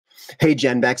Hey,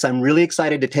 Jen Bex, I'm really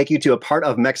excited to take you to a part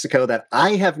of Mexico that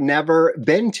I have never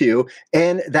been to,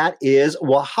 and that is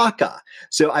Oaxaca.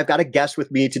 So I've got a guest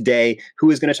with me today who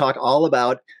is going to talk all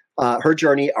about her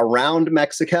journey around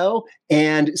Mexico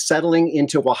and settling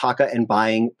into Oaxaca and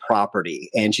buying property.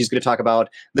 And she's going to talk about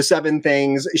the 7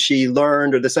 things she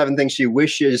learned or the 7 things she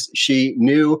wishes she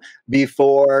knew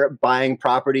before buying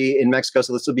property in Mexico.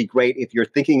 So this will be great if you're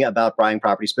thinking about buying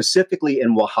property specifically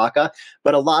in Oaxaca,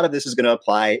 but a lot of this is going to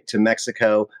apply to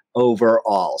Mexico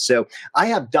overall. So I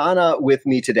have Donna with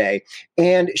me today,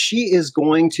 and she is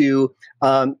going to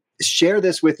share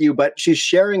this with you, but she's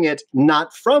sharing it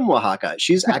not from Oaxaca.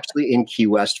 She's actually in Key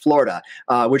West, Florida,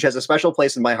 which has a special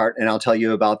place in my heart, and I'll tell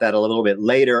you about that a little bit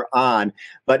later on.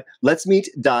 But let's meet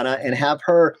Donna and have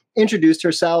her introduce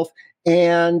herself,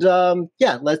 and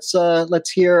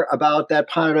let's hear about that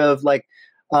part of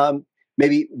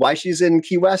maybe why she's in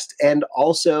Key West, and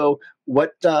also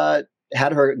what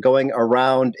had her going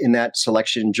around in that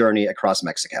selection journey across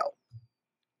Mexico.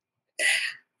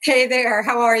 Hey there.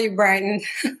 How are you, Brighton?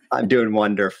 I'm doing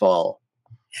wonderful.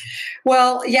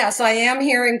 Well, yes, I am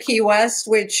here in Key West,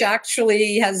 which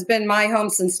actually has been my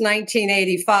home since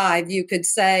 1985. You could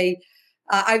say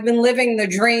I've been living the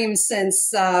dream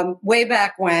since way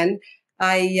back when.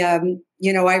 I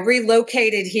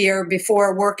relocated here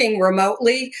before working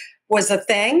remotely was a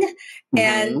thing,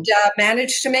 and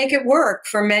managed to make it work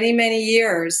for many, many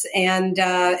years. And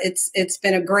it's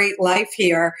been a great life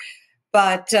here.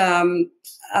 But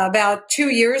about 2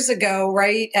 years ago,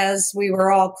 right as we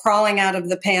were all crawling out of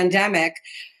the pandemic,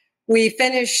 we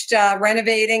finished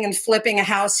renovating and flipping a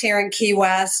house here in Key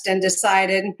West and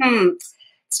decided,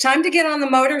 it's time to get on the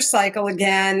motorcycle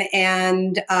again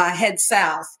and head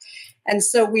south. And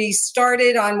so we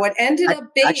started on what ended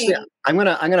up being. Actually, I'm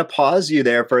gonna pause you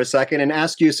there for a second and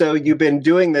ask you. So you've been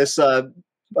doing this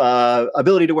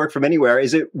ability to work from anywhere.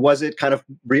 Was it kind of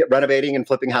renovating and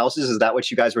flipping houses? Is that what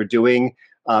you guys were doing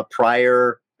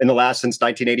prior in the last since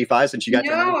 1985? Since you got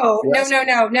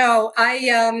No.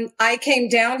 I came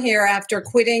down here after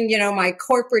quitting, my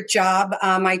corporate job.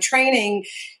 My training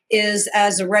is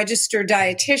as a registered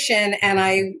dietitian, and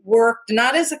I worked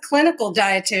not as a clinical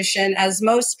dietitian as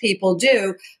most people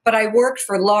do, but I worked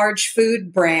for large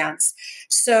food brands.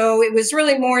 So it was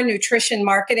really more nutrition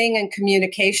marketing and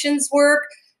communications work,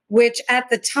 which at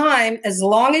the time, as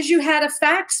long as you had a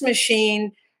fax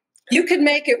machine, you could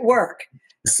make it work.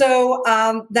 So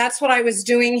that's what I was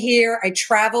doing here. I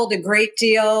traveled a great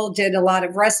deal, did a lot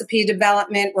of recipe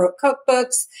development, wrote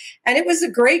cookbooks, and it was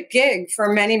a great gig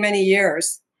for many, many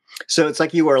years. So it's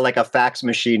like you were like a fax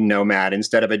machine nomad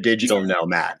instead of a digital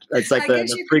nomad. It's like the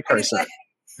precursor.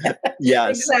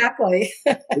 Yes, exactly.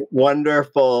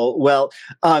 Wonderful. Well,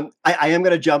 I am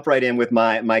going to jump right in with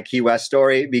my Key West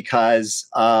story because,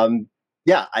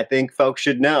 I think folks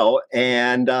should know.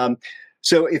 And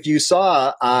so if you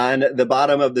saw on the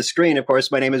bottom of the screen, of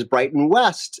course, my name is Brighton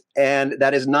West, and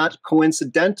that is not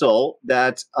coincidental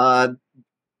that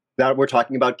we're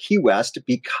talking about Key West,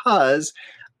 because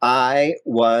I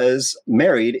was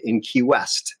married in Key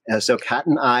West. So Kat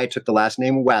and I took the last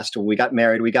name West when we got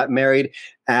married. We got married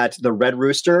at the Red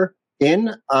Rooster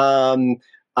Inn. And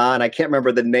I can't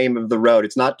remember the name of the road.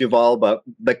 It's not Duval, but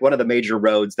like one of the major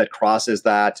roads that crosses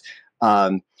that.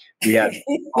 We had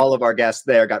all of our guests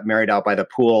there, got married out by the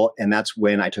pool. And that's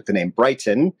when I took the name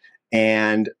Brighton.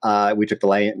 And we took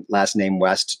the last name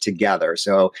West together.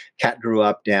 So Kat grew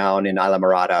up down in Isla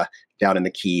Morada, down in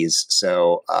the Keys.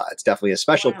 So it's definitely a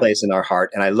special place in our heart.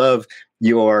 And I love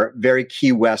your very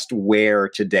Key West wear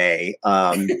today.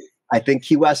 I think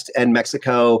Key West and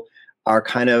Mexico are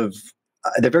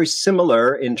they're very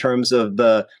similar in terms of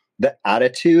the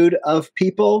attitude of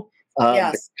people,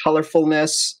 the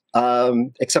colorfulness,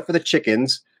 except for the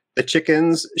chickens. The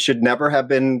chickens should never have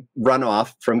been run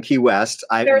off from Key West.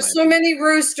 There are so many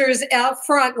roosters out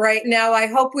front right now. I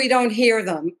hope we don't hear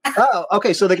them. Oh,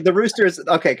 okay. So the roosters,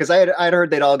 okay, because I'd heard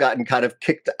they'd all gotten kind of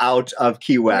kicked out of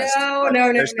Key West. No.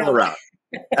 They're still around.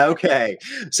 Okay.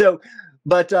 So,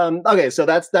 but okay. So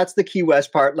that's the Key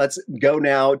West part. Let's go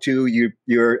now to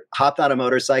you're hopped on a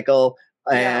motorcycle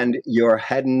and you're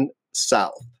heading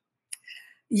south.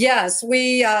 Yes,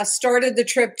 we started the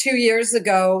trip 2 years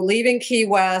ago, leaving Key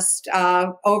West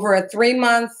over a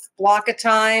 3-month block of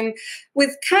time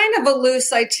with kind of a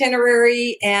loose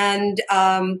itinerary, and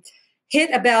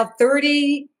hit about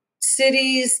 30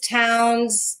 cities,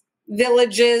 towns,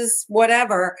 villages,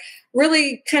 whatever,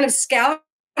 really kind of scouting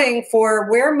for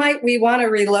where might we want to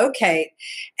relocate.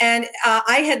 And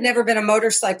I had never been a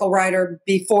motorcycle rider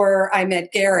before I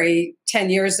met Gary 10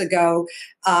 years ago.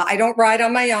 I don't ride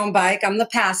on my own bike. I'm the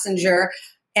passenger.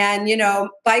 And,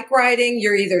 bike riding,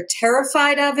 you're either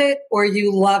terrified of it or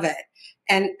you love it.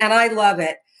 And I love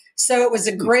it. So it was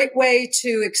a great way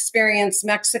to experience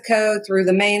Mexico through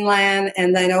the mainland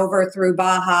and then over through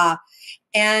Baja.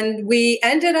 And we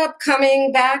ended up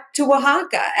coming back to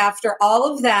Oaxaca after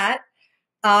all of that.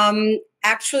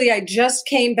 Actually, I just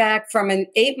came back from an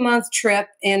 8-month trip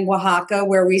in Oaxaca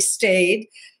where we stayed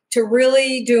to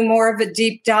really do more of a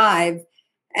deep dive.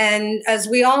 And as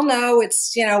we all know,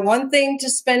 it's, one thing to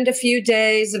spend a few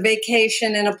days, a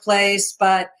vacation in a place,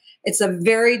 but it's a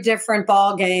very different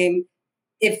ball game.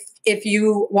 If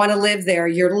you want to live there,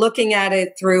 you're looking at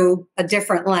it through a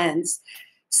different lens.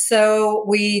 So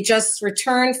we just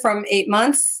returned from 8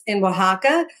 months in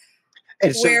Oaxaca,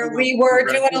 And so where we were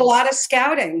doing a lot of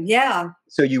scouting. Yeah.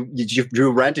 So did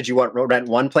you rent? Did you rent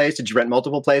one place? Did you rent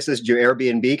multiple places? Did you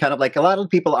Airbnb? Kind of like a lot of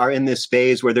people are in this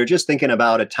phase where they're just thinking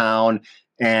about a town,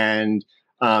 and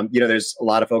there's a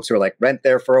lot of folks who are like rent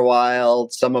there for a while.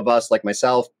 Some of us, like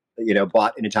myself,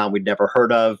 bought in a town we'd never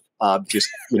heard of, just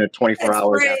 24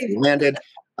 hours after we landed.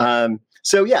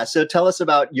 So tell us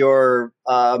about your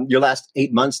last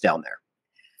 8 months down there.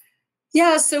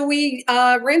 Yeah, so we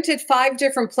rented 5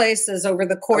 different places over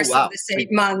the course of this 8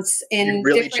 months in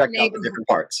really different checked out the different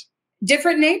parts.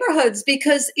 Different neighborhoods,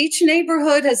 because each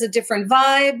neighborhood has a different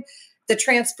vibe. The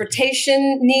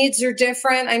transportation needs are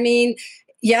different. I mean,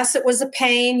 yes, it was a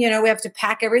pain. We have to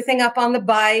pack everything up on the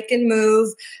bike and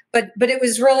move, but it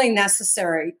was really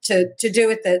necessary to do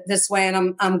it this way.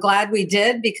 And I'm glad we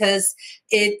did, because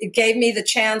it gave me the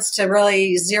chance to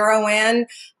really zero in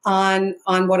on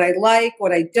what I like,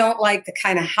 what I don't like, the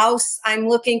kind of house I'm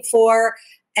looking for.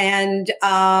 And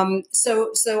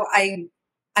so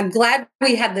I'm glad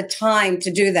we had the time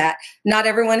to do that. Not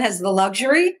everyone has the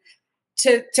luxury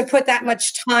to put that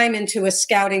much time into a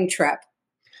scouting trip.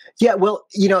 Yeah, well,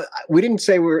 we didn't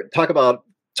say we were talking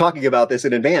about this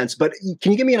in advance, but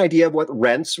can you give me an idea of what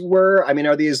rents were? I mean,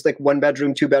 are these like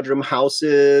 1-bedroom, 2-bedroom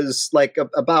houses, like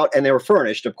and they were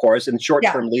furnished, of course, in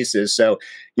short-term leases. So,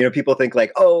 people think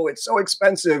like, oh, it's so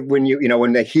expensive when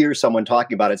when they hear someone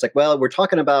talking about it. It's like, well, we're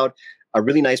talking about a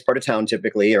really nice part of town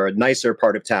typically, or a nicer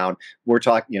part of town. We're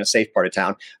talking, safe part of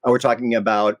town. We're talking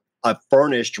about a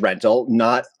furnished rental,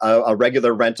 not a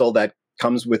regular rental that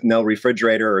comes with no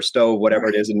refrigerator or stove, whatever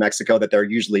it is in Mexico that they're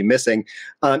usually missing.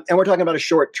 And we're talking about a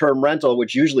short-term rental,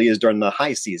 which usually is during the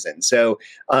high season. So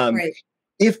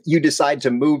if you decide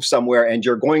to move somewhere and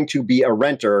you're going to be a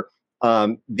renter,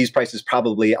 these prices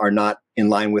probably are not in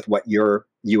line with what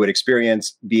you would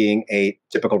experience being a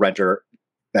typical renter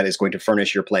that is going to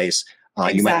furnish your place.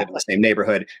 Exactly. You might live in the same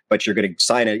neighborhood, but you're going to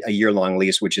sign a year-long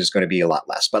lease, which is going to be a lot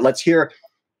less. But let's hear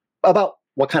about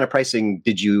what kind of pricing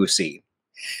did you see?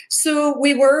 So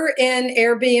we were in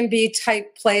Airbnb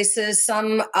type places.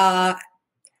 Some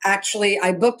actually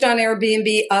I booked on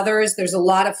Airbnb, others, there's a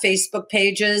lot of Facebook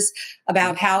pages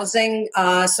about housing.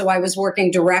 So I was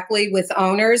working directly with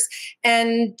owners,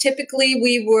 and typically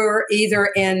we were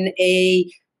either in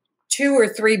a 2 or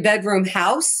 3 bedroom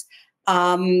house,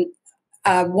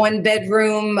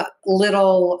 1-bedroom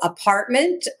little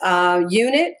apartment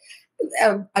unit,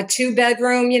 a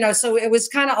 2-bedroom, so it was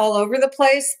kind of all over the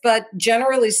place. But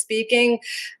generally speaking,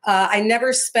 I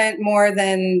never spent more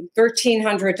than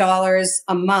 $1,300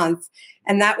 a month.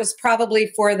 And that was probably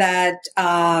for that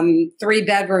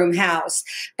 3-bedroom house.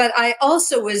 But I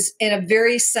also was in a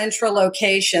very central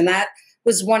location. That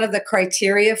was one of the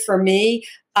criteria for me.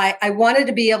 I wanted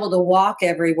to be able to walk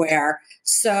everywhere.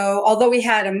 So although we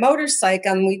had a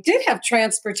motorcycle and we did have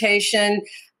transportation,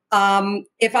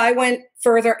 if I went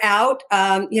further out,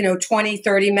 20,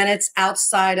 30 minutes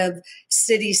outside of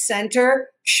city center,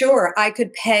 sure, I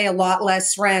could pay a lot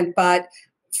less rent. But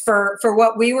for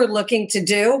what we were looking to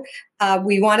do,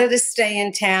 we wanted to stay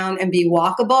in town and be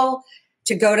walkable,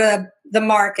 to go to the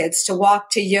markets, to walk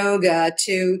to yoga,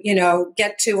 to,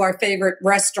 get to our favorite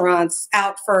restaurants,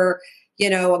 out for,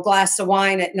 a glass of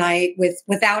wine at night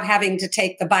without having to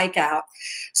take the bike out.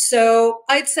 So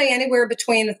I'd say anywhere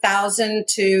between $1,000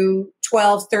 to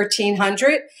 $1,200,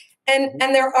 $1,300. And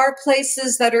there are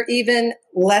places that are even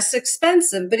less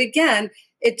expensive. But again,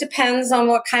 it depends on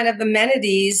what kind of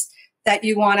amenities that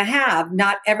you want to have.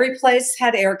 Not every place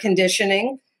had air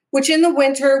conditioning, which in the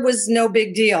winter was no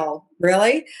big deal,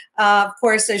 really. Of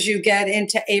course, as you get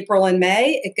into April and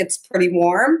May, it gets pretty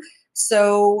warm.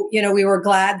 So, we were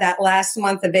glad that last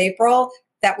month of April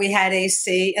that we had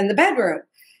AC in the bedroom.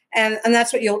 And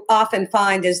that's what you'll often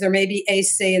find, is there may be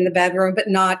AC in the bedroom, but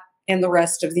not in the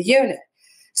rest of the unit.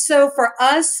 So for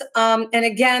us, and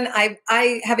again,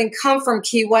 I having come from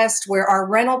Key West, where our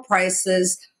rental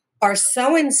prices are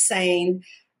so insane,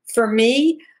 for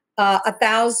me,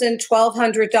 $1,000,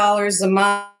 $1,200 a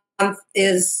month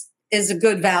is a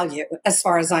good value as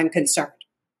far as I'm concerned.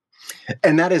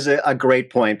 And that is a great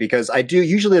point, because I do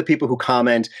usually the people who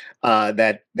comment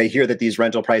that they hear that these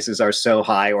rental prices are so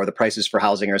high, or the prices for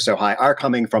housing are so high, are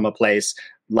coming from a place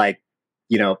like,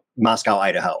 Moscow,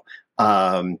 Idaho,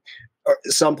 or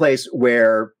someplace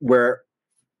where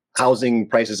housing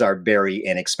prices are very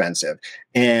inexpensive.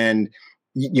 And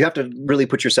you have to really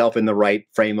put yourself in the right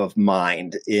frame of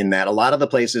mind, in that a lot of the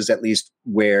places, at least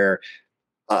where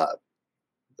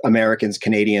Americans,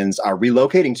 Canadians are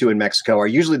relocating to in Mexico, are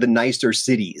usually the nicer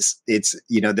cities. It's,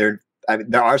 there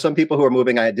are some people who are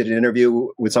moving. I did an interview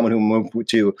with someone who moved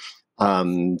to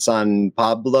San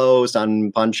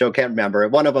Pancho, can't remember,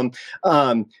 one of them,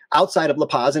 outside of La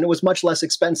Paz, and it was much less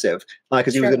expensive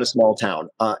because he was in a small town,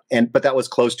 but that was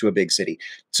close to a big city.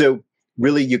 So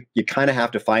really, you kind of have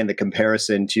to find the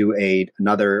comparison to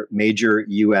another major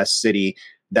U.S. city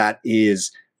that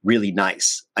is really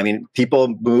nice. I mean,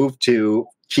 people move to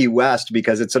Key West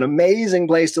because it's an amazing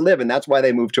place to live, and that's why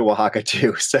they moved to Oaxaca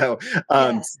too. So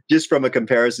just from a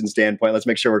comparison standpoint, let's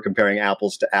make sure we're comparing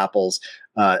apples to apples,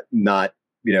 not,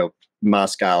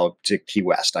 Moscow to Key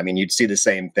West. I mean, you'd see the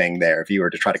same thing there if you were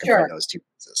to try to compare those two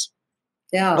places.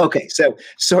 Yeah. Okay. So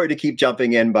sorry to keep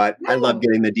jumping in, but I love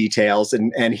getting the details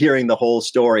and hearing the whole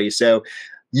story. So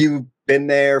you've been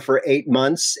there for 8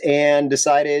 months and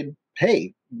decided,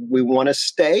 hey, we want to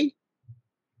stay.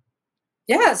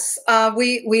 Yes,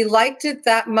 we liked it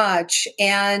that much.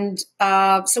 And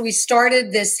so we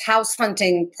started this house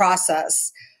hunting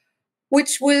process,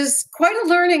 which was quite a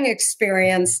learning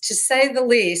experience, to say the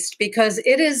least, because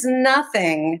it is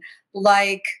nothing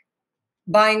like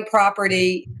buying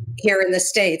property here in the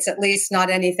States, at least not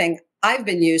anything I've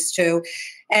been used to.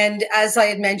 And as I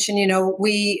had mentioned,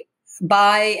 we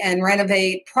buy and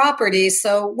renovate properties,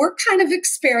 so we're kind of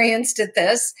experienced at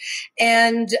this.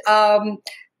 And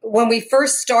when we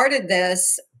first started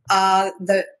this,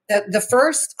 the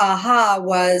first aha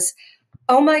was,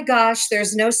 oh my gosh,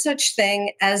 there's no such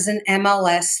thing as an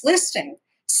MLS listing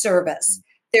service.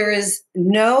 There is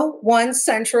no one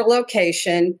central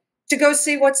location to go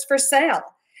see what's for sale.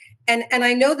 And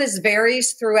I know this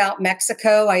varies throughout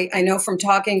Mexico. I know from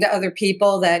talking to other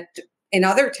people that in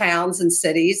other towns and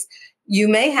cities, you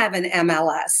may have an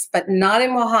MLS, but not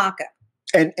in Oaxaca.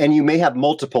 And you may have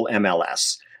multiple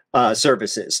MLS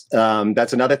services.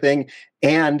 That's another thing.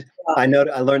 And I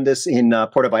learned this in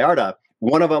Puerto Vallarta.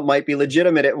 One of them might be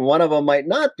legitimate and one of them might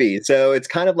not be. So it's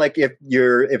kind of like if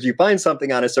you find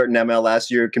something on a certain MLS,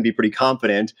 you can be pretty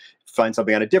confident. If you find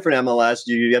something on a different MLS,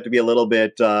 you have to be a little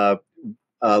bit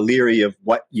leery of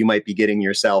what you might be getting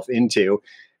yourself into.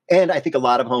 And I think a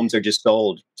lot of homes are just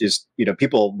sold.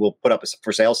 People will put up a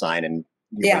for sale sign and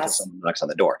wait till someone knocks on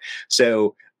the door.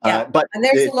 So, but and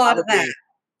there's a lot of that.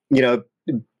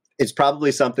 It's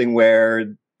probably something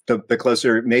where the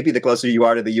closer you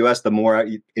are to the U.S., the more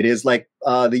it is like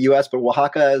the U.S. But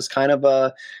Oaxaca is kind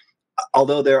of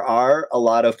although there are a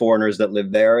lot of foreigners that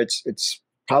live there, it's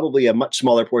probably a much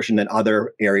smaller portion than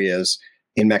other areas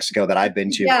in Mexico that I've been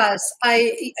to. Yes,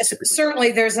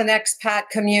 certainly there's an expat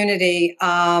community,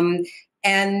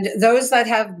 and those that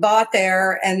have bought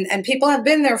there, and people have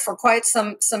been there for quite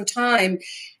some time.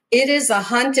 It is a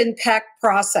hunt and peck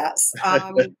process.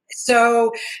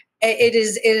 So it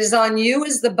is on you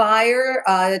as the buyer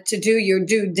to do your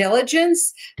due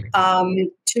diligence.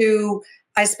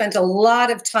 I spent a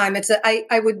lot of time.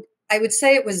 I would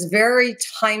say it was very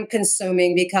time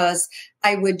consuming, because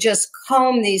I would just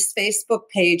comb these Facebook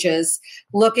pages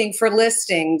looking for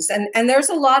listings. And there's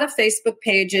a lot of Facebook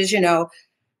pages,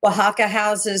 Oaxaca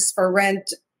houses for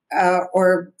rent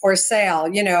or sale,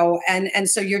 and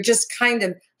so you're just kind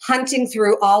of hunting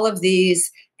through all of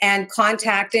these and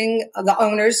contacting the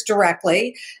owners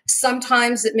directly.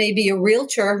 Sometimes it may be a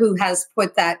realtor who has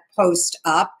put that post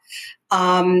up.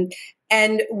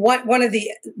 And one of the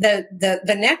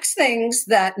next things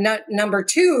that number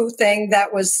two thing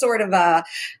that was sort of a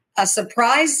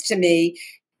surprise to me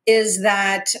is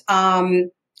that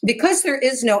because there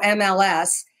is no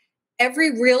MLS,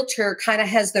 every realtor kind of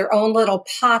has their own little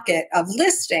pocket of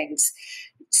listings,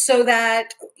 so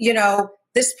that,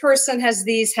 this person has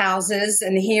these houses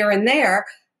and here and there,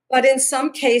 but in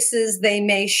some cases they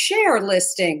may share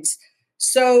listings.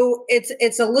 So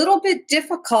it's a little bit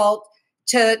difficult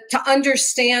to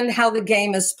understand how the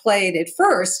game is played at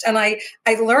first. And I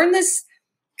learned this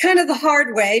kind of the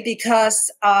hard way, because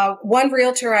one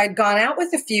realtor I'd gone out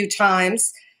with a few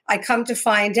times, I come to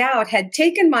find out, had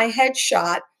taken my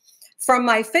headshot from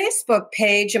my Facebook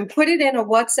page and put it in a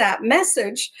WhatsApp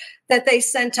message that they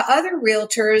sent to other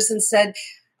realtors and said,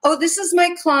 oh, this is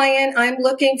my client. I'm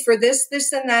looking for this,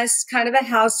 this, and this kind of a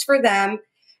house for them.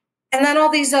 And then all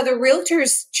these other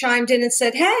realtors chimed in and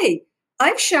said, hey,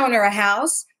 I've shown her a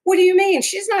house. What do you mean?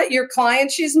 She's not your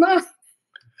client. She's mine.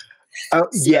 Oh,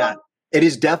 yeah. It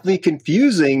is definitely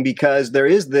confusing because there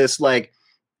is this, like,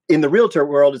 in the realtor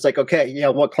world, it's like, okay, yeah,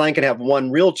 one client can have one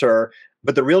realtor,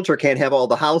 but the realtor can't have all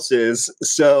the houses.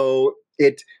 So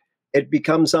it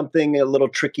becomes something a little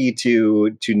tricky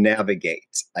to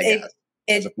navigate, I guess.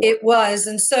 It was.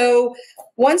 And so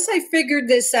once I figured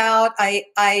this out,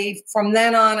 I from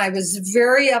then on, I was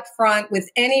very upfront with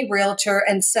any realtor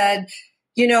and said,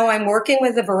 you know, I'm working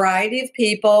with a variety of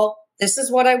people. This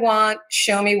is what I want.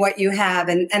 Show me what you have.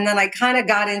 And then I kind of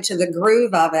got into the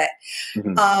groove of it.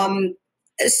 Mm-hmm.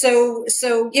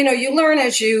 So, you know, you learn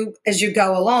as you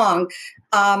go along.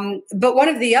 But one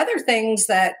of the other things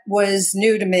that was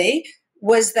new to me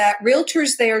was that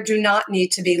realtors there do not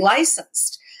need to be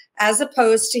licensed, as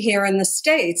opposed to here in the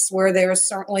States, where there's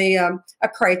certainly a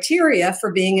criteria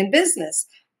for being in business.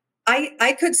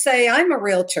 I could say I'm a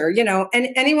realtor, you know, and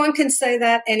anyone can say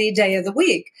that any day of the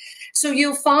week. So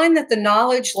you'll find that the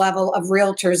knowledge level of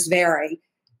realtors vary.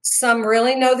 Some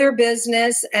really know their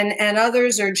business and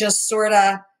others are just sort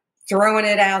of throwing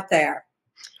it out there.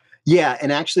 Yeah.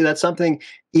 And actually that's something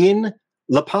in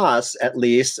La Paz, at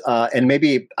least, and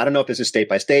maybe, I don't know if this is state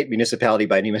by state, municipality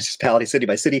by municipality, city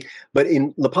by city, but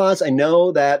in La Paz, I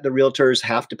know that the realtors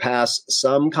have to pass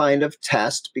some kind of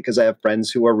test because I have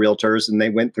friends who are realtors and they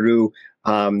went through,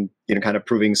 you know, kind of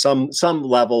proving some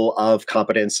level of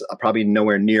competence, probably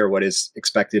nowhere near what is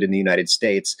expected in the United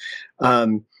States.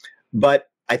 But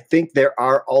I think there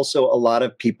are also a lot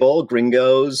of people,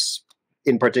 gringos,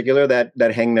 in particular, that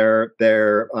hang their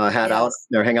hat out,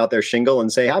 or hang out their shingle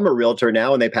and say, I'm a realtor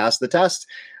now, and they pass the test,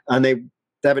 and they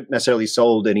haven't necessarily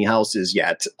sold any houses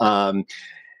yet. And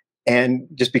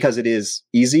just because it is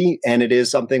easy, and it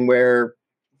is something where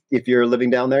if you're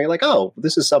living down there, you're like, oh,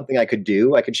 this is something I could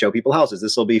do. I could show people houses.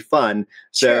 This will be fun.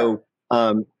 So,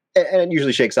 and it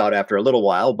usually shakes out after a little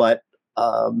while, but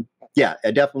yeah,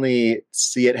 I definitely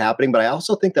see it happening, but I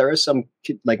also think there is some,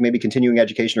 like, maybe continuing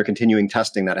education or continuing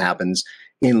testing that happens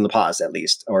in La Paz, at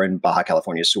least, or in Baja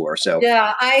California Sur. So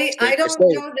yeah, I don't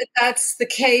know that that's the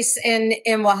case in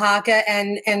Oaxaca,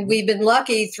 and we've been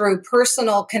lucky through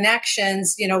personal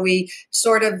connections. You know, we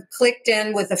sort of clicked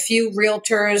in with a few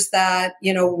realtors that,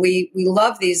 you know, we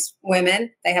love these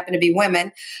women. They happen to be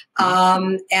women,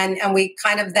 and we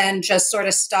kind of then just sort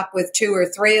of stuck with 2 or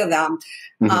 3 of them.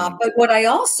 Mm-hmm. But what I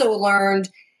also learned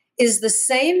is the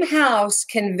same house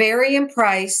can vary in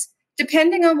price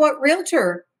depending on what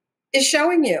realtor is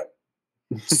showing you.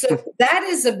 So that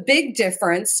is a big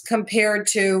difference compared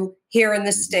to here in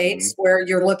the States, where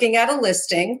you're looking at a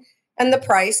listing and the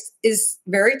price is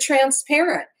very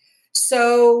transparent.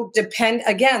 So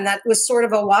again, that was sort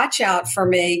of a watch out for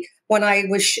me when I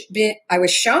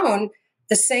was shown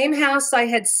the same house I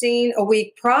had seen a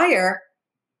week prior.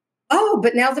 Oh,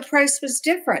 but now the price was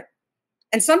different.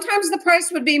 And sometimes the price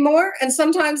would be more and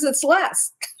sometimes it's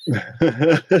less.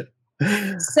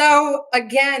 So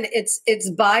again, it's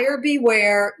buyer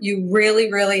beware. You really,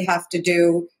 really have to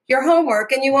do your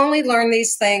homework, and you only learn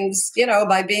these things, you know,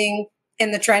 by being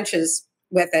in the trenches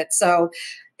with it. So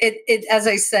it as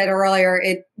I said earlier,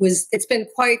 it's been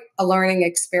quite a learning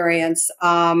experience.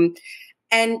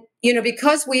 And, you know,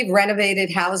 because we've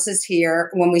renovated houses here,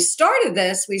 when we started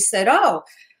this, we said, oh,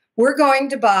 we're going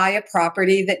to buy a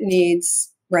property that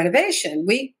needs renovation.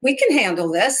 We can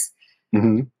handle this.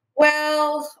 Mm-hmm.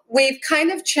 Well, we've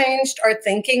kind of changed our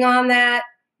thinking on that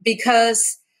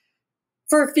because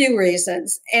for a few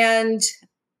reasons. And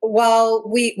while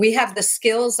we have the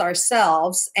skills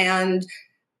ourselves, and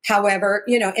however,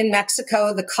 you know, in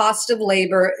Mexico, the cost of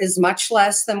labor is much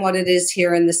less than what it is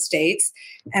here in the States.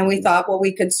 And we thought, well,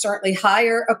 we could certainly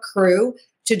hire a crew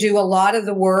to do a lot of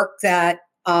the work that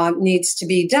needs to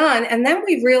be done. And then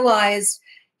we realized,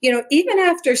 you know, even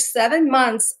after 7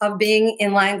 months of being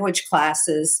in language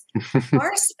classes,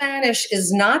 our Spanish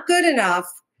is not good enough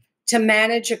to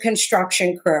manage a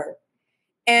construction crew.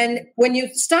 And when you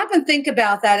stop and think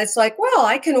about that, it's like, well,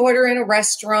 I can order in a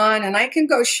restaurant and I can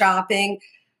go shopping,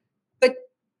 but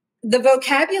the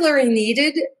vocabulary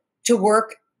needed to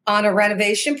work on a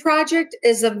renovation project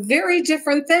is a very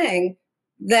different thing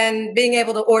than being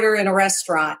able to order in a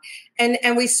restaurant.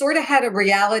 And we sort of had a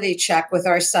reality check with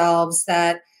ourselves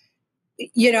that,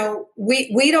 you know,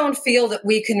 we don't feel that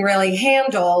we can really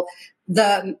handle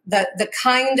the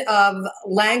kind of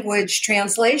language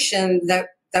translation that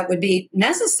would be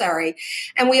necessary.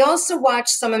 And we also watched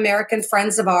some American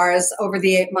friends of ours over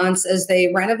the 8 months as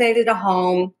they renovated a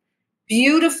home,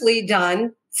 beautifully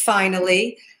done,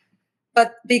 finally.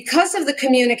 But because of the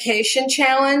communication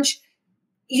challenge,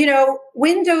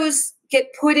 windows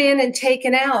get put in and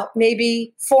taken out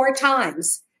maybe 4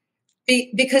 times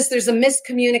because there's a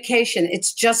miscommunication.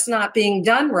 It's just not being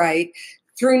done right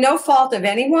through no fault of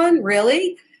anyone,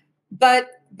 really. But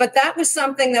that was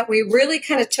something that we really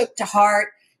kind of took to heart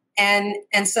and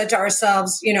said to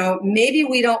ourselves, maybe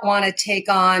we don't want to take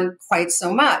on quite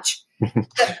so much.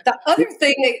 The other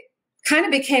thing that kind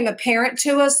of became apparent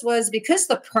to us was because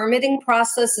the permitting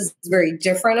process is very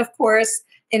different, of course,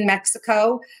 in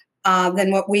Mexico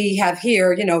than what we have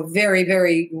here, very,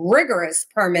 very rigorous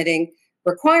permitting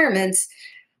requirements.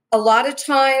 A lot of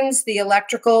times the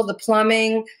electrical, the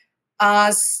plumbing,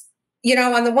 on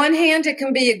the one hand, it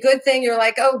can be a good thing. You're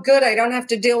like, oh, good, I don't have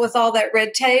to deal with all that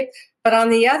red tape. But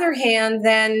on the other hand,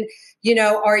 then,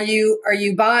 are you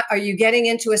getting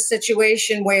into a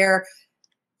situation where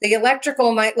the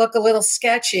electrical might look a little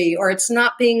sketchy, or it's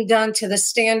not being done to the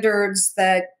standards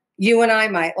that you and I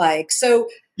might like. So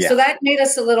that made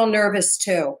us a little nervous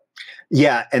too.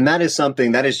 Yeah. And that is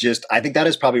something that is just, I think that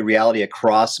is probably reality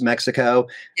across Mexico.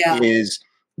 Is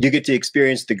you get to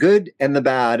experience the good and the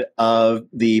bad of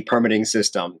the permitting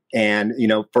system. And,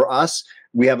 for us,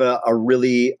 we have a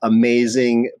really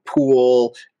amazing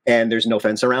pool, and there's no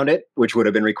fence around it, which would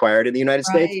have been required in the United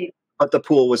States, but the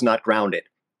pool was not grounded.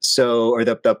 So, or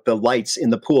the lights in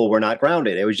the pool were not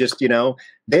grounded. It was just, they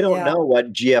don't know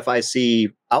what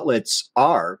GFIC outlets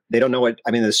are. They don't know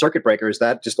the circuit breakers,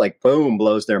 that just like boom,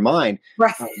 blows their mind.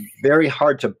 Right. Very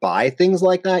hard to buy things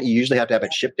like that. You usually have to have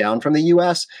it shipped down from the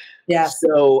US. Yes.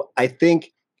 So I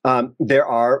think there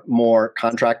are more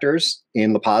contractors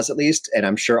in La Paz, at least, and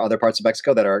I'm sure other parts of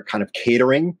Mexico that are kind of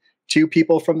catering to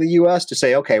people from the US to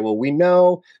say, okay, well, we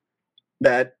know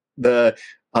that the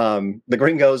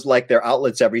gringos like their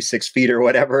outlets every 6 feet or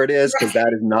whatever it is, because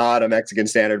that is not a Mexican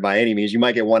standard by any means. You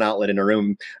might get one outlet in a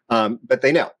room, but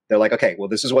they know. They're like, okay, well,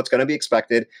 this is what's going to be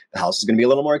expected. The house is going to be a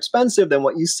little more expensive than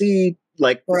what you see.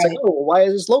 Like, it's like, oh, why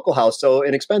is this local house so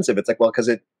inexpensive? It's like, well, because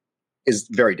it is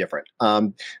very different.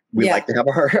 We like to have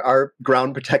our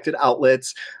ground protected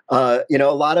outlets, a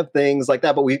lot of things like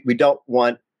that, but we don't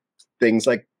want things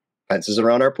like fences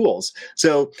around our pools.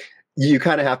 So you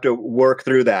kind of have to work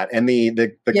through that. And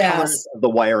the colors of the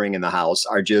wiring in the house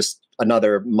are just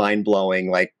another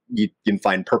mind-blowing, like you can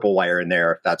find purple wire in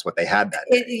there if that's what they had that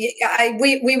day.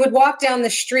 We would walk down the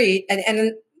street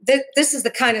and this is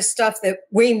the kind of stuff that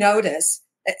we notice.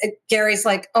 Gary's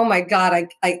like, oh my God,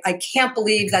 I can't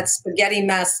believe that spaghetti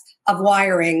mess of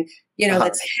wiring,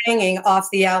 that's hanging off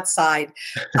the outside.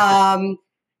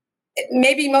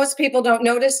 Maybe most people don't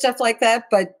notice stuff like that,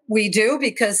 but we do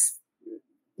because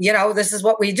this is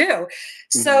what we do.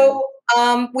 So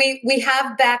we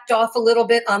have backed off a little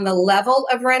bit on the level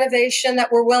of renovation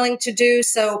that we're willing to do.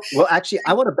 So, well, actually,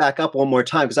 I want to back up one more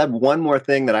time because I have one more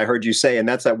thing that I heard you say, and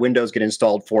that's that windows get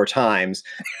installed 4 times.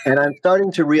 And I'm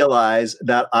starting to realize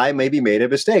that I maybe made a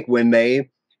mistake when we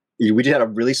just had a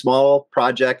really small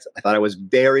project. I thought I was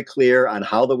very clear on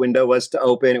how the window was to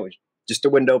open. It was just a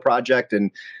window project,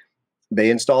 and they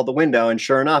installed the window, and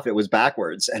sure enough, it was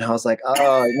backwards. And I was like, oh,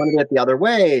 I want to get it the other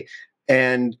way.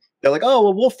 And they're like, oh,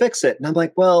 well, we'll fix it. And I'm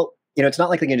like, well, it's not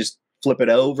like they can just flip it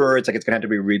over. It's like it's going to have to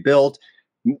be rebuilt.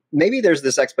 Maybe there's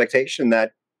this expectation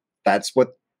that that's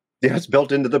what it's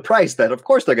built into the price, that of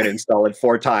course they're going to install it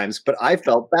 4 times. But I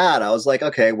felt bad. I was like,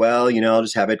 okay, well, I'll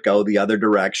just have it go the other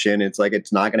direction. It's like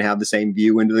it's not going to have the same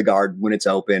view into the garden when it's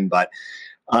open. But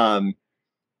I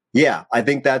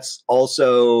think that's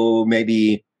also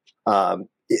maybe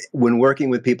when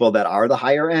working with people that are the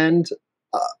higher end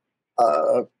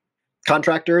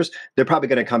contractors, they're probably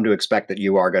going to come to expect that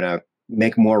you are going to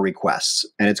make more requests,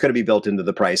 and it's going to be built into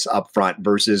the price up front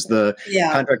versus the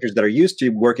contractors that are used to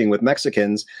working with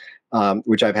Mexicans,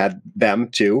 which I've had them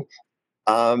too.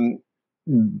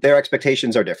 Their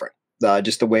expectations are different.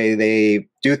 Just the way they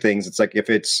do things. It's like if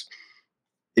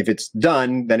it's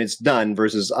done, then it's done.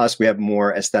 Versus us, we have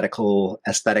more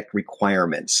aesthetic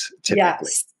requirements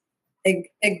typically. Yes,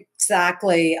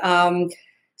 exactly.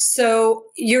 So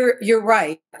you're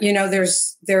right.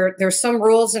 There's some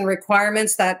rules and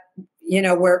requirements that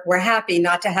we're happy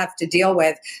not to have to deal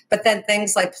with. But then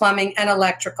things like plumbing and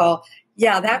electrical,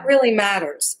 that really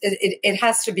matters. It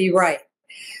has to be right.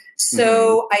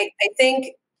 So I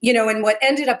think and what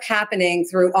ended up happening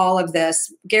through all of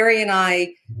this, Gary and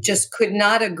I just could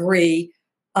not agree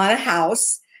on a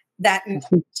house that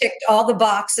ticked all the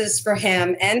boxes for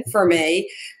him and for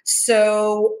me.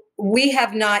 So we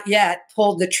have not yet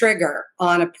pulled the trigger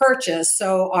on a purchase.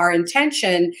 So our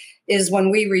intention is when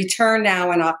we return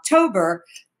now in October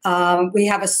We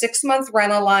have a 6-month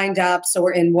rental lined up. So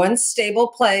we're in one stable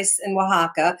place in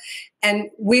Oaxaca, and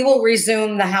we will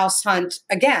resume the house hunt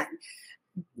again.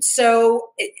 So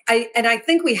I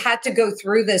think we had to go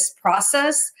through this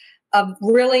process of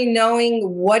really knowing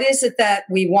what is it that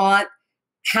we want,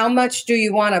 how much do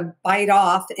you want to bite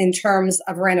off in terms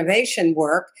of renovation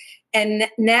work. And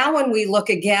now when we look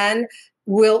again,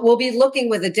 we'll be looking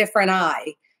with a different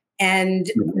eye and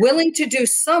willing to do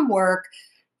some work,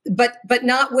 but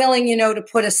not willing, to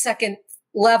put a second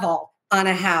level on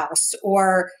a house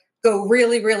or go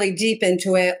really, really deep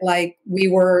into it like we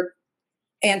were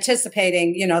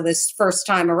anticipating, this first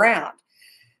time around.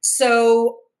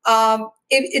 So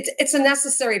it's a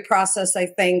necessary process, I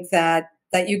think, that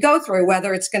you go through,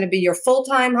 whether it's going to be your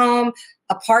full-time home,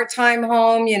 a part-time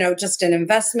home, just an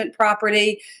investment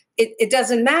property. It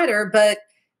doesn't matter, but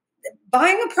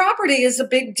buying a property is a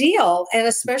big deal. And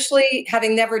especially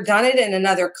having never done it in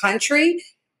another country,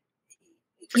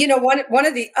 one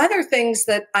of the other things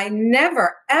that I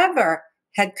never, ever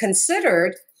had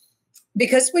considered,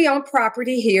 because we own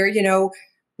property here,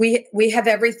 we have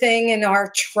everything in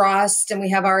our trust and we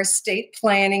have our estate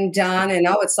planning done, and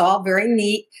it's all very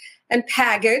neat and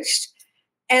packaged.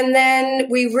 And then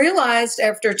we realized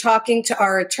after talking to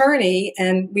our attorney,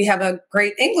 and we have a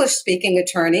great English speaking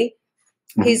attorney,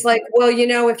 he's like, well,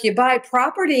 if you buy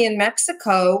property in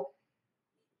Mexico,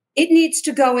 it needs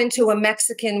to go into a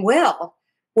Mexican will.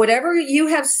 Whatever you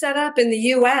have set up in the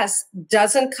US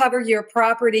doesn't cover your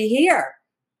property here.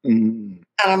 And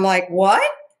I'm like, what?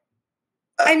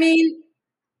 I mean,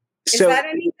 is that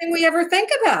anything we ever think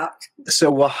about?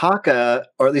 So Oaxaca,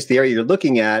 or at least the area you're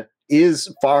looking at,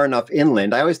 is far enough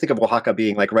inland. I always think of Oaxaca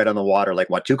being like right on the water, like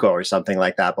Huatuco or something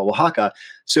like that. But Oaxaca,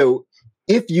 so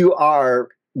if you are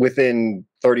within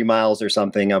 30 miles or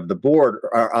something of the border,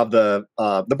 or of the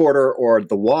border or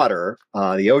the water,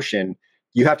 the ocean,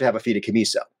 you have to have a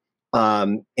fideicomiso.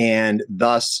 And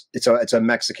thus it's a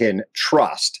Mexican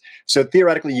trust. So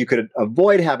theoretically you could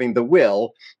avoid having the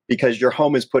will because your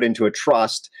home is put into a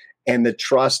trust, and the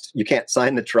trust, you can't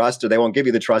sign the trust, or they won't give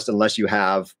you the trust unless you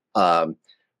have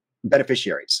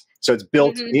beneficiaries. So it's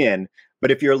built in.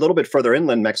 But if you're a little bit further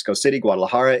inland, Mexico City,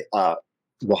 Guadalajara,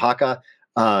 Oaxaca,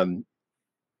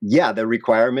 the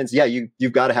requirements,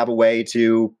 you've got to have a way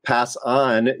to pass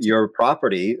on your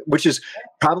property, which is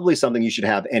probably something you should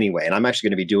have anyway. And I'm actually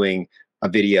going to be doing a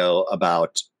video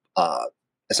about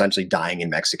essentially dying in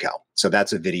Mexico. So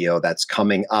that's a video that's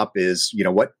coming up, is,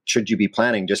 what should you be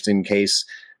planning just in case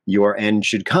your end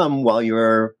should come while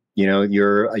you're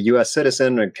a US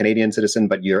citizen or Canadian citizen,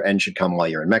 but your end should come while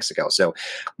you're in Mexico. So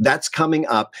that's coming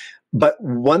up. But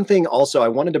one thing also I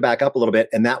wanted to back up a little bit,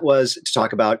 and that was to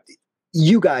talk about,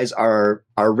 you guys are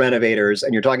renovators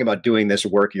and you're talking about doing this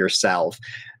work yourself.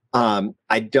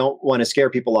 I don't want to scare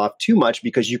people off too much,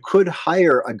 because you could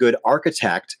hire a good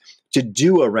architect to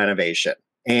do a renovation.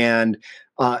 And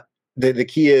the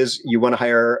key is you want to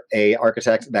hire a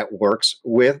architect that works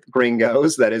with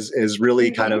gringos, that is really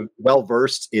kind of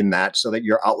well-versed in that, so that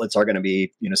your outlets are going to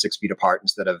be, 6 feet apart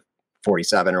instead of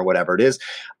 47 or whatever it is.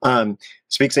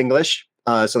 Speaks English,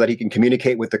 so that he can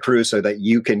communicate with the crew, so that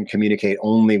you can communicate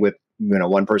only with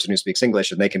one person who speaks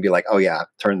English, and they can be like, oh yeah,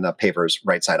 turn the pavers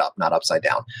right side up, not upside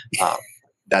down.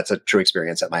 That's a true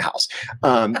experience at my house.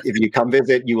 If you come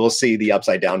visit, you will see the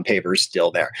upside down pavers still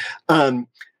there.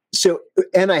 So,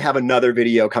 and I have another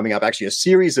video coming up, actually a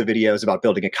series of videos about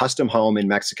building a custom home in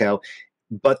Mexico.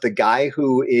 But the guy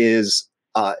who is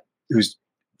who's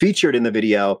featured in the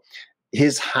video,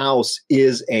 his house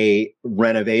is a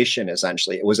renovation,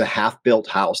 essentially. It was a half-built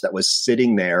house that was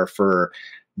sitting there for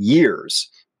years.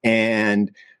 And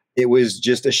it was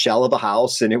just a shell of a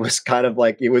house. And it was kind of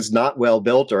like, it was not well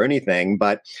built or anything,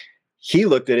 but he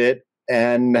looked at it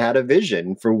and had a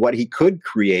vision for what he could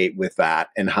create with that,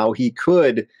 and how he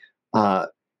could,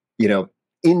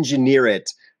 engineer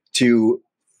it to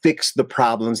fix the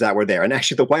problems that were there. And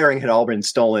actually the wiring had all been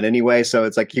stolen anyway. So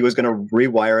it's like he was going to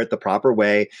rewire it the proper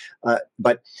way.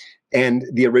 And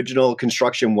the original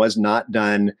construction was not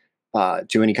done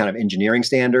to any kind of engineering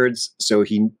standards. So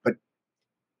he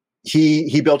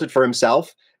built it for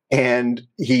himself, and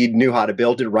he knew how to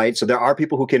build it right. So there are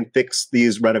people who can fix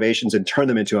these renovations and turn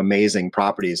them into amazing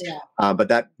properties. Yeah. But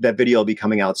that video will be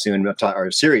coming out soon, or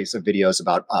a series of videos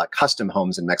about custom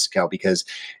homes in Mexico, because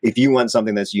if you want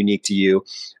something that's unique to you,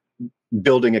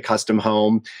 building a custom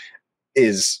home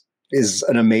is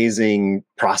an amazing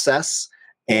process.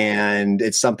 And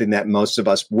it's something that most of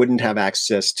us wouldn't have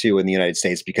access to in the United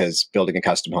States, because building a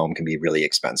custom home can be really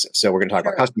expensive. So we're going to talk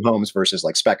about custom homes versus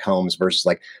like spec homes versus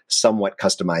like somewhat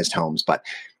customized homes. But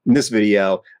in this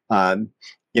video,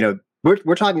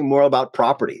 we're talking more about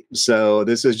property. So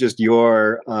this is just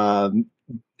your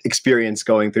experience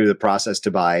going through the process to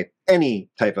buy any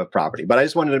type of property. But I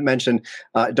just wanted to mention,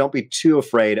 don't be too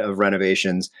afraid of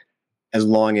renovations, as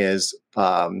long as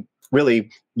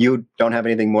really you don't have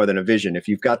anything more than a vision. If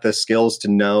you've got the skills to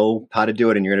know how to do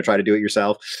it and you're going to try to do it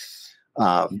yourself.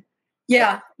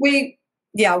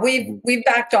 We've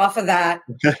backed off of that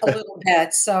a little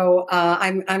bit. So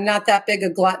I'm not that big a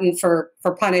glutton for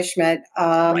punishment.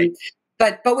 Right.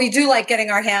 But we do like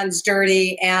getting our hands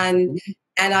dirty, and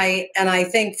I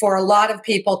think for a lot of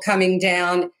people coming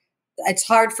down, it's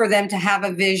hard for them to have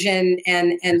a vision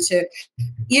and to,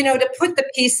 to put the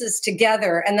pieces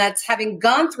together. And that's, having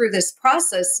gone through this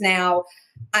process now,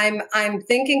 I'm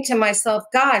thinking to myself,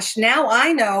 gosh, now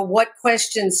I know what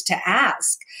questions to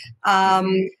ask.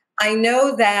 I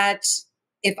know that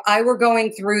if I were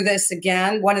going through this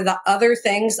again, one of the other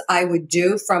things I would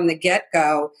do from the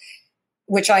get-go,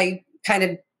 which I kind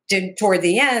of did toward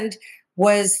the end,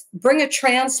 was bring a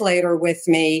translator with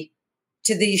me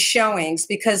to these showings,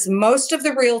 because most of the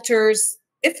realtors,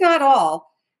 if not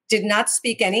all, did not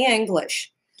speak any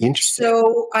English. Interesting.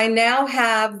 So I now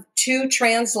have 2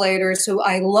 translators who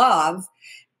I love.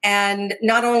 And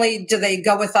not only do they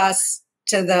go with us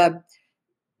to the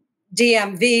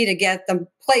DMV to get the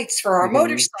plates for our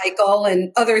motorcycle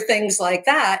and other things like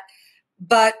that,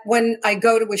 but when I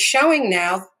go to a showing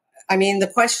now, I mean, the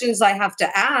questions I have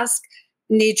to ask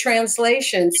need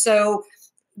translation. So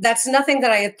that's nothing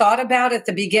that I had thought about at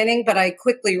the beginning, but I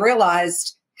quickly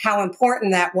realized how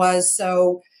important that was.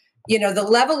 So, the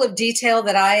level of detail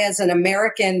that I, as an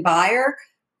American buyer,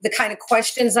 the kind of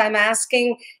questions I'm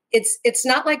asking, it's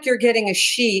not like you're getting a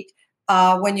sheet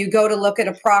when you go to look at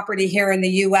a property here in the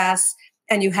US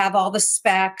and you have all the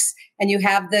specs and you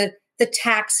have the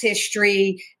tax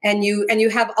history and you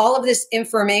have all of this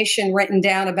information written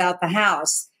down about the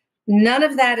house. None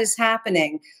of that is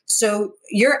happening. So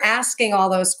you're asking all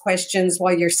those questions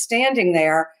while you're standing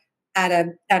there at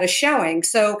a showing.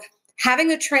 So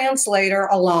having a translator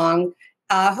along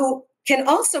who can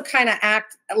also kind of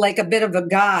act like a bit of a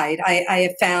guide, I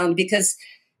have found, because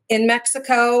in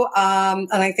Mexico, and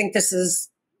I think this is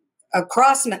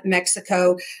across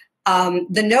Mexico,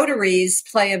 the notaries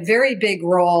play a very big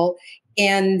role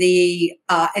in the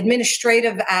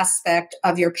administrative aspect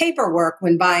of your paperwork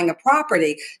when buying a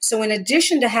property. So in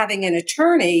addition to having an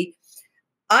attorney,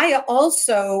 I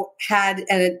also had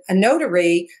a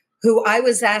notary who I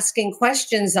was asking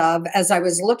questions of as I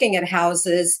was looking at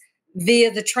houses via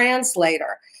the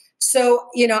translator. So,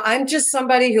 I'm just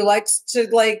somebody who likes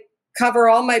to cover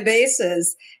all my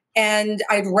bases, and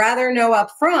I'd rather know up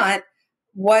front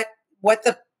what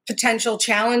the potential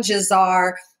challenges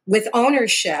are with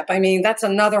ownership. I mean, that's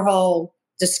another whole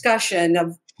discussion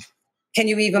of, can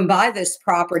you even buy this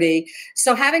property?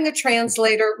 So having a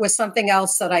translator was something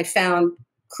else that I found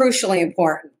crucially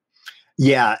important.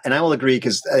 Yeah, and I will agree,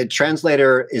 because a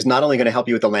translator is not only going to help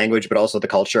you with the language, but also the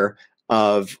culture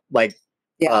of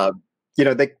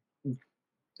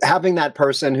having that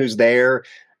person who's there,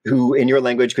 who in your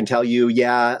language can tell you,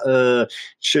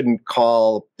 shouldn't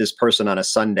call this person on a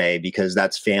Sunday because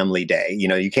that's family day.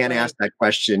 You can't ask that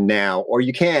question now, or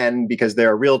you can because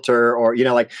they're a realtor, or,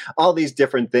 all these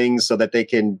different things, so that they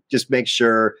can just make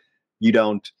sure you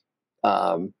don't,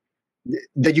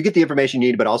 that you get the information you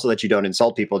need, but also that you don't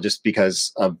insult people just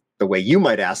because of the way you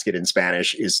might ask it in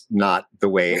Spanish is not the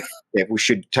way it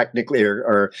should technically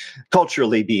or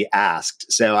culturally be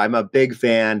asked. So I'm a big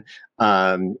fan.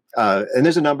 And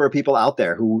there's a number of people out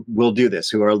there who will do this,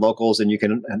 who are locals, and you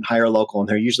can hire a local, and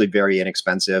they're usually very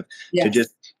inexpensive to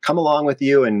just come along with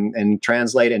you and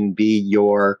translate and be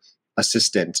your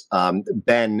assistant.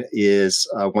 Ben is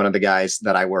one of the guys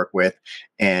that I work with,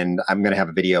 and I'm going to have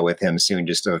a video with him soon,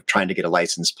 just of trying to get a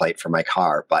license plate for my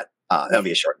car, but that'll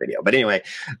be a short video. But anyway,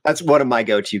 that's one of my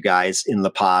go-to guys in La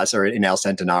Paz or in El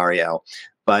Centenario.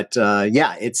 But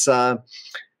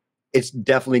it's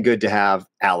definitely good to have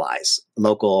allies,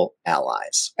 local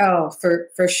allies. Oh,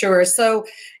 for sure. So,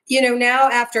 now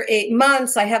after 8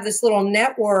 months, I have this little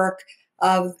network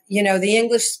of, the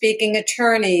English speaking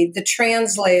attorney, the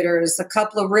translators, a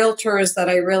couple of realtors that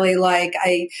I really like.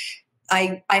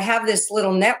 I have this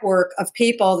little network of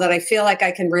people that I feel like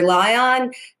I can rely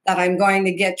on, that I'm going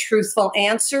to get truthful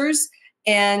answers.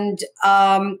 And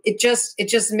it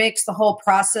just makes the whole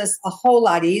process a whole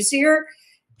lot easier.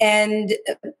 And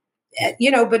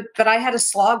but I had to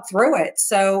slog through it.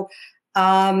 So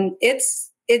it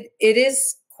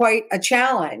is quite a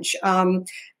challenge.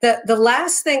 The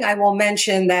last thing I will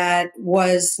mention that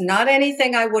was not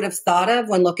anything I would have thought of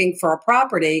when looking for a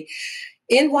property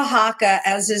in Oaxaca,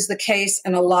 as is the case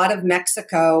in a lot of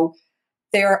Mexico,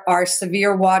 there are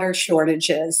severe water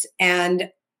shortages, and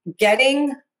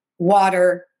getting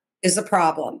water is a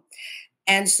problem.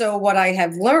 And so what I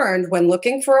have learned when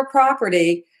looking for a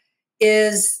property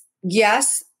is,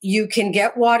 yes, you can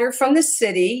get water from the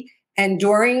city, and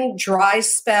during dry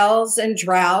spells and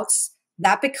droughts,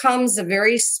 that becomes a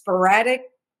very sporadic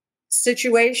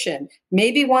situation.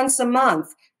 Maybe once a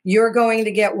month, you're going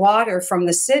to get water from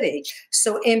the city.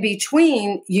 So in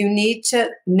between, you need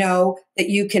to know that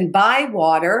you can buy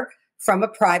water from a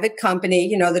private company.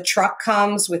 You know, the truck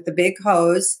comes with the big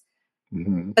hose.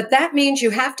 Mm-hmm. But that means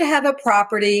you have to have a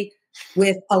property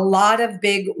with a lot of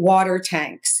big water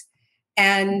tanks.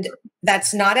 And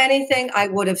that's not anything I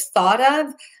would have thought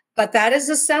of, but that is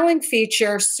a selling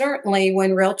feature. Certainly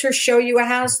when realtors show you a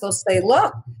house, they'll say,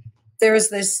 look, there's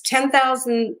this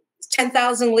 10,000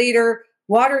 liter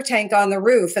water tank on the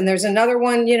roof, and there's another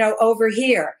one, you know, over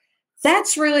here.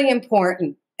 That's really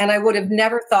important. And I would have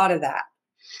never thought of that.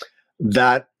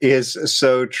 That is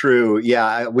so true.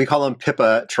 Yeah, we call them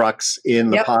pipa trucks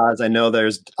in La Paz. I know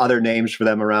there's other names for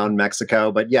them around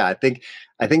Mexico, but yeah, I think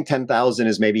 10,000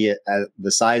 is maybe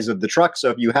the size of the truck.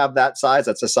 So if you have that size,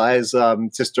 that's a size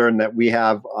cistern that we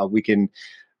have. We can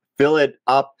fill it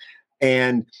up.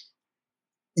 And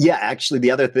yeah, actually,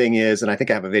 the other thing is, and I think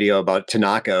I have a video about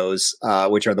tinacos,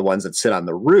 which are the ones that sit on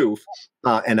the roof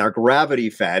and are gravity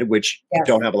fed, which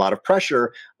don't have a lot of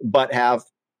pressure, but have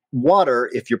water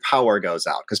if your power goes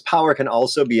out, because power can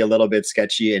also be a little bit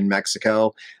sketchy in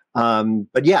Mexico.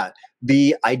 But yeah,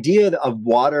 the idea of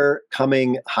water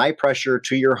coming high pressure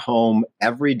to your home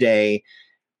every day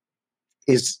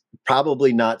is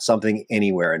probably not something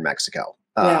anywhere in Mexico.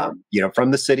 You know,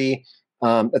 from the city.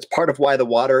 That's part of why the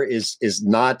water is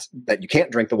not that you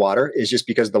can't drink the water, is just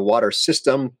because the water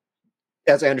system,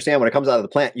 as I understand, when it comes out of the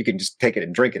plant, you can just take it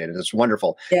and drink it, and it's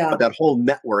wonderful. But that whole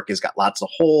network has got lots of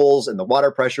holes, and the water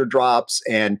pressure drops,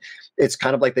 and it's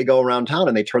kind of like they go around town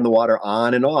and they turn the water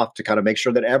on and off to kind of make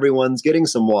sure that everyone's getting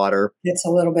some water. It's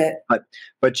a little bit,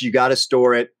 but you got to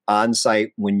store it on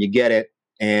site when you get it,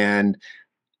 and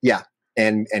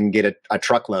and get a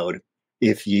truckload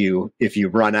if you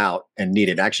run out and need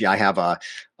it. Actually, I have a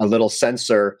little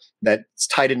sensor that's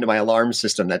tied into my alarm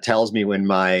system that tells me when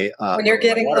my when you're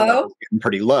getting low, getting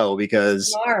pretty low,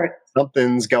 because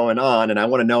something's going on, and I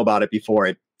want to know about it before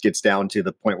it gets down to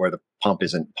the point where the pump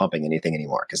isn't pumping anything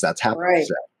anymore, because that's happening.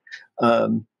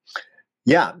 So,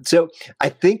 so I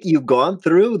think you've gone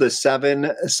through the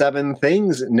seven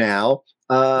things now.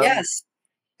 Yes.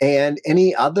 And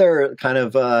any other kind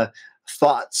of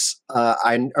thoughts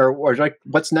or like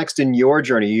what's next in your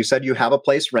journey? You said you have a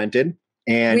place rented,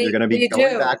 and you're going to be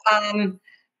going back.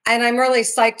 And I'm really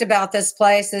psyched about this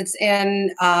place. It's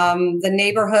in the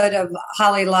neighborhood of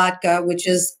Halilatka, which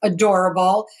is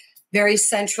adorable, very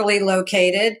centrally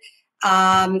located.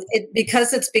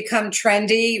 Because it's become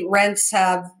trendy, rents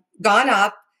have gone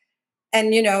up.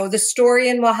 And, you know, the story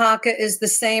in Oaxaca is the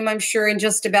same, I'm sure, in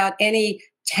just about any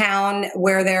town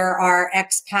where there are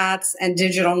expats and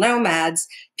digital nomads.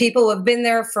 People have been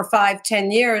there for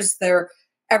 5-10 years.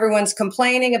 Everyone's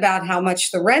complaining about how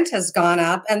much the rent has gone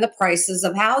up and the prices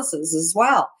of houses as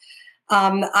well.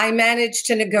 I managed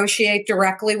to negotiate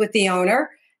directly with the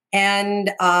owner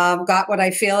and got what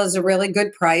I feel is a really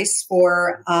good price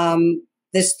for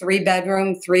this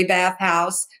 3-bedroom, 3-bath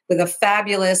house with a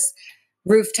fabulous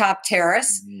rooftop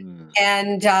terrace.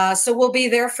 And so we'll be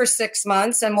there for 6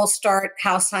 months, and we'll start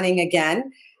house hunting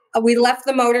again. We left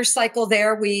the motorcycle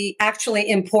there. We actually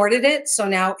imported it. So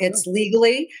now it's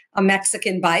legally a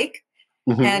Mexican bike,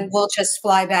 and we'll just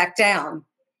fly back down.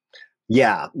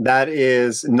 Yeah, that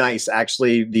is nice.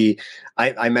 Actually,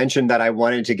 I mentioned that I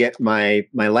wanted to get my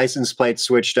license plate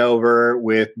switched over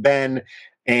with Ben,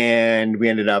 and we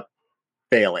ended up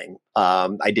failing.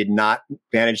 I did not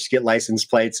manage to get license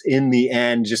plates in the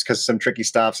end, just because some tricky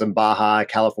stuff, some Baja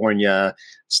California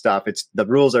stuff. The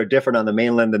rules are different on the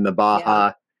mainland than the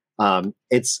Baja.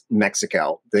 It's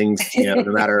Mexico. Things, no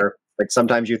matter, like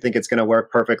sometimes you think it's going to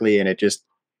work perfectly, and it just,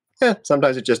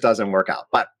 sometimes it just doesn't work out.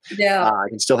 But I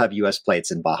can still have U.S.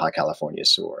 plates in Baja California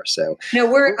Sur. So no,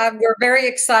 we're very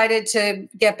excited to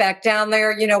get back down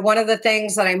there. You know, one of the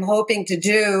things that I'm hoping to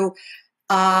do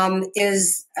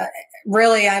is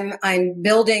really I'm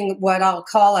building what I'll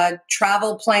call a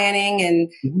travel planning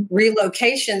and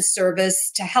relocation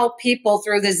service to help people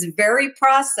through this very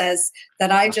process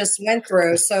that I just went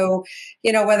through. So,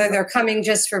 you know, whether they're coming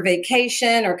just for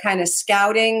vacation or kind of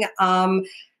scouting,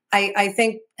 I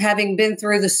think having been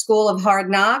through the school of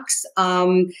hard knocks,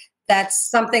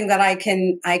 that's something that I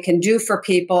can do for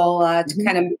people to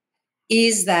kind of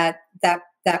ease that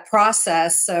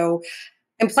process. So,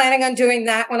 I'm planning on doing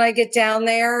that when I get down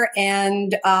there.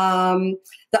 And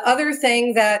the other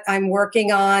thing that I'm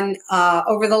working on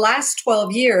over the last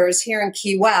 12 years here in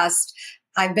Key West,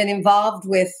 I've been involved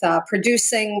with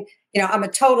producing, I'm a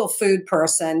total food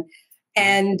person.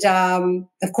 And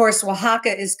of course,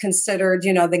 Oaxaca is considered,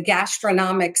 the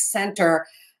gastronomic center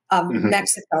of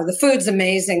Mexico. The food's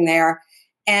amazing there.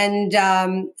 And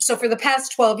so for the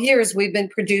past 12 years, we've been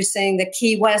producing the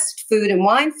Key West Food and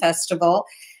Wine Festival.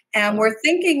 And we're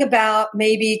thinking about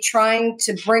maybe trying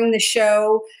to bring the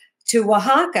show to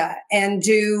Oaxaca and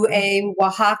do a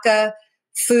Oaxaca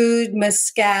food,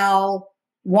 mezcal,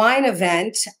 wine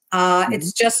event.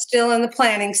 It's just still in the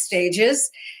planning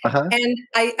stages. And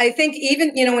I think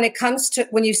even, when it comes to,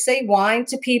 when you say wine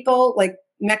to people, like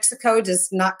Mexico does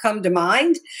not come to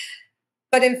mind.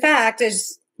 But in fact,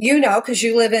 as you know, because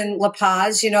you live in La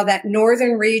Paz, that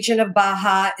northern region of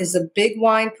Baja is a big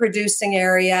wine producing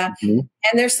area. And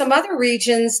there's some other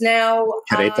regions now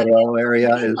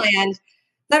area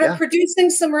that are producing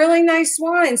some really nice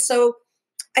wines. So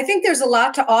I think there's a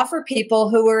lot to offer people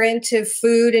who are into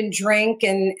food and drink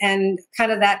and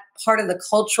kind of that part of the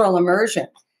cultural immersion.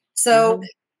 So,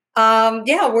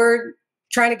 we're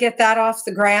trying to get that off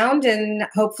the ground, and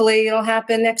hopefully it'll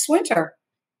happen next winter.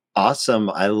 Awesome.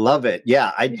 I love it.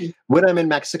 Yeah. When I'm in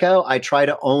Mexico, I try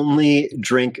to only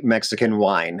drink Mexican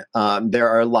wine. There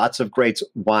are lots of great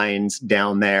wines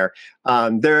down there.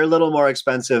 They're a little more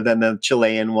expensive than the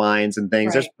Chilean wines and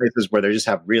things. There's places where they just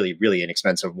have really, really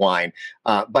inexpensive wine.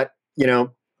 But,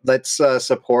 let's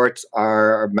support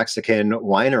our Mexican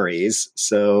wineries.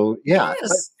 So, yeah.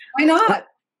 Yes, why not?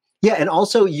 Yeah, and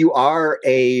also you are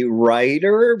a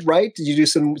writer, right? Did you do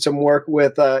some work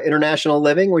with International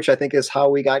Living, which I think is how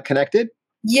we got connected?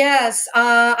 Yes,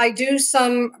 I do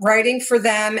some writing for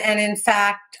them, and in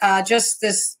fact, just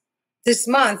this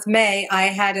month, May, I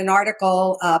had an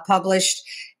article published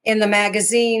in the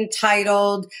magazine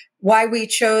titled "Why We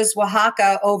Chose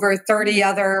Oaxaca Over 30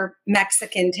 Other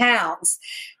Mexican Towns."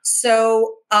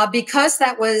 So, because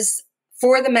that was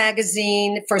for the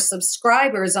magazine for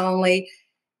subscribers only,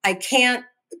 I can't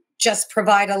just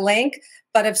provide a link,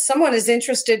 but if someone is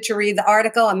interested to read the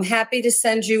article, I'm happy to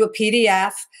send you a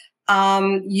PDF.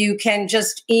 You can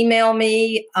just email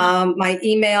me my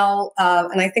email,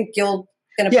 and I think you're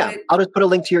going to put it. I'll just put a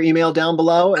link to your email down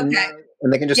below, and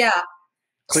they can just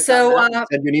click on that,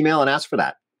 send you an email and ask for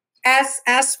that.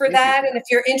 Ask for that, and if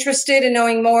you're interested in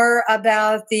knowing more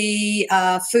about the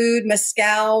food,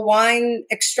 mezcal, wine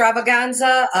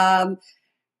extravaganza,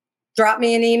 drop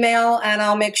me an email and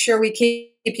I'll make sure we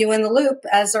keep you in the loop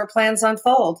as our plans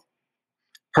unfold.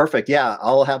 Perfect. Yeah,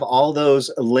 I'll have all those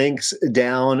links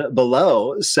down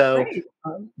below. So,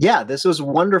 this was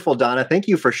wonderful, Donna. Thank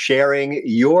you for sharing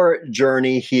your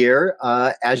journey here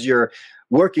as you're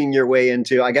working your way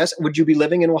into, I guess, would you be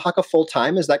living in Oaxaca full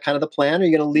time? Is that kind of the plan? Are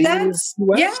you going to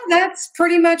leave? Yeah, that's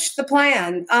pretty much the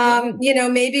plan.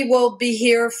 Maybe we'll be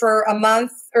here for a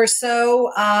month or so.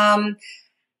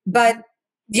 But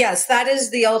yes, that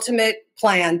is the ultimate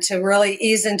plan, to really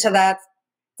ease into that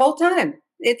full time.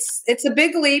 It's a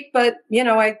big leap, but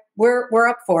we're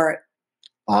up for it.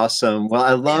 Awesome. Well,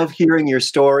 I love hearing your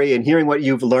story and hearing what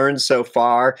you've learned so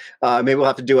far. Maybe we'll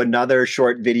have to do another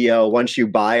short video once you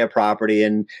buy a property.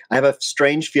 And I have a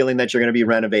strange feeling that you're going to be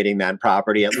renovating that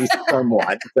property, at least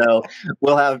somewhat. So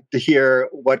we'll have to hear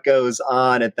what goes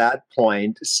on at that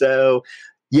point. So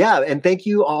and thank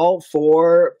you all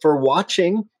for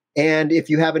watching. And if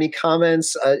you have any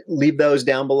comments, leave those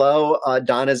down below.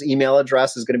 Donna's email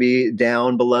address is going to be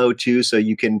down below too, so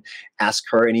you can ask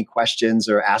her any questions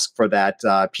or ask for that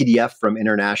PDF from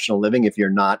International Living if you're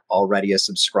not already a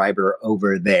subscriber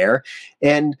over there.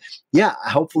 And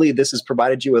hopefully this has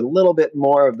provided you a little bit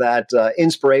more of that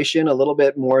inspiration, a little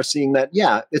bit more seeing that,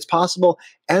 it's possible.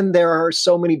 And there are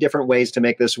so many different ways to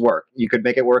make this work. You could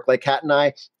make it work like Kat and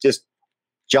I, just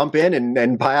jump in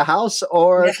and buy a house,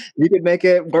 or you could make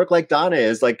it work like Donna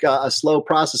is, like a slow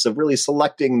process of really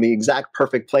selecting the exact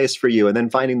perfect place for you and then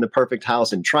finding the perfect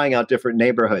house and trying out different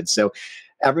neighborhoods. So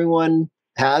everyone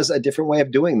has a different way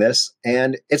of doing this,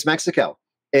 and it's Mexico.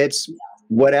 It's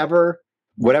whatever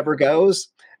goes,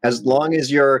 as long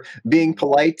as you're being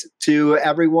polite to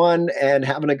everyone and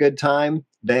having a good time,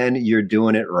 then you're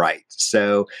doing it right.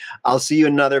 So I'll see you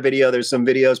in another video. There's some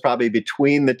videos probably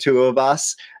between the two of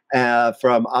us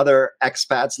from other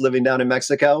expats living down in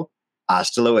Mexico.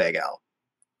 Hasta luego.